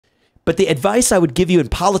But the advice I would give you in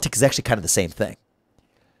politics is actually kind of the same thing.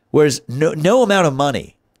 Whereas no amount of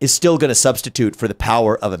money is still going to substitute for the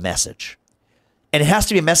power of a message. And it has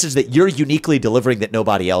to be a message that you're uniquely delivering that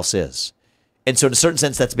nobody else is. And so in a certain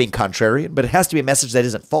sense, that's being contrarian, but it has to be a message that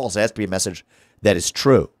isn't false. It has to be a message that is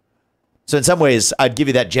true. So in some ways, I'd give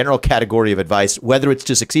you that general category of advice, whether it's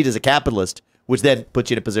to succeed as a capitalist, which then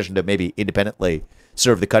puts you in a position to maybe independently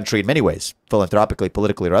serve the country in many ways, philanthropically,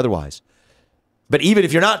 politically, or otherwise. But even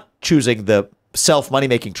if you're not choosing the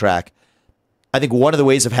self-money-making track, I think one of the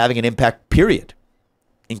ways of having an impact, period,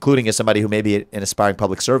 including as somebody who may be an aspiring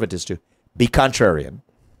public servant, is to be contrarian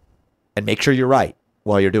and make sure you're right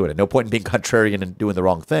while you're doing it. No point in being contrarian and doing the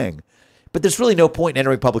wrong thing. But there's really no point in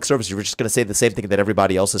entering public service if you're just going to say the same thing that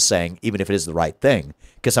everybody else is saying, even if it is the right thing,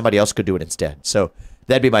 because somebody else could do it instead. So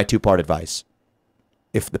that'd be my two-part advice.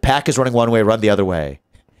 If the pack is running one way, run the other way.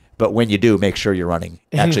 But when you do, make sure you're running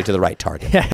actually to the right target.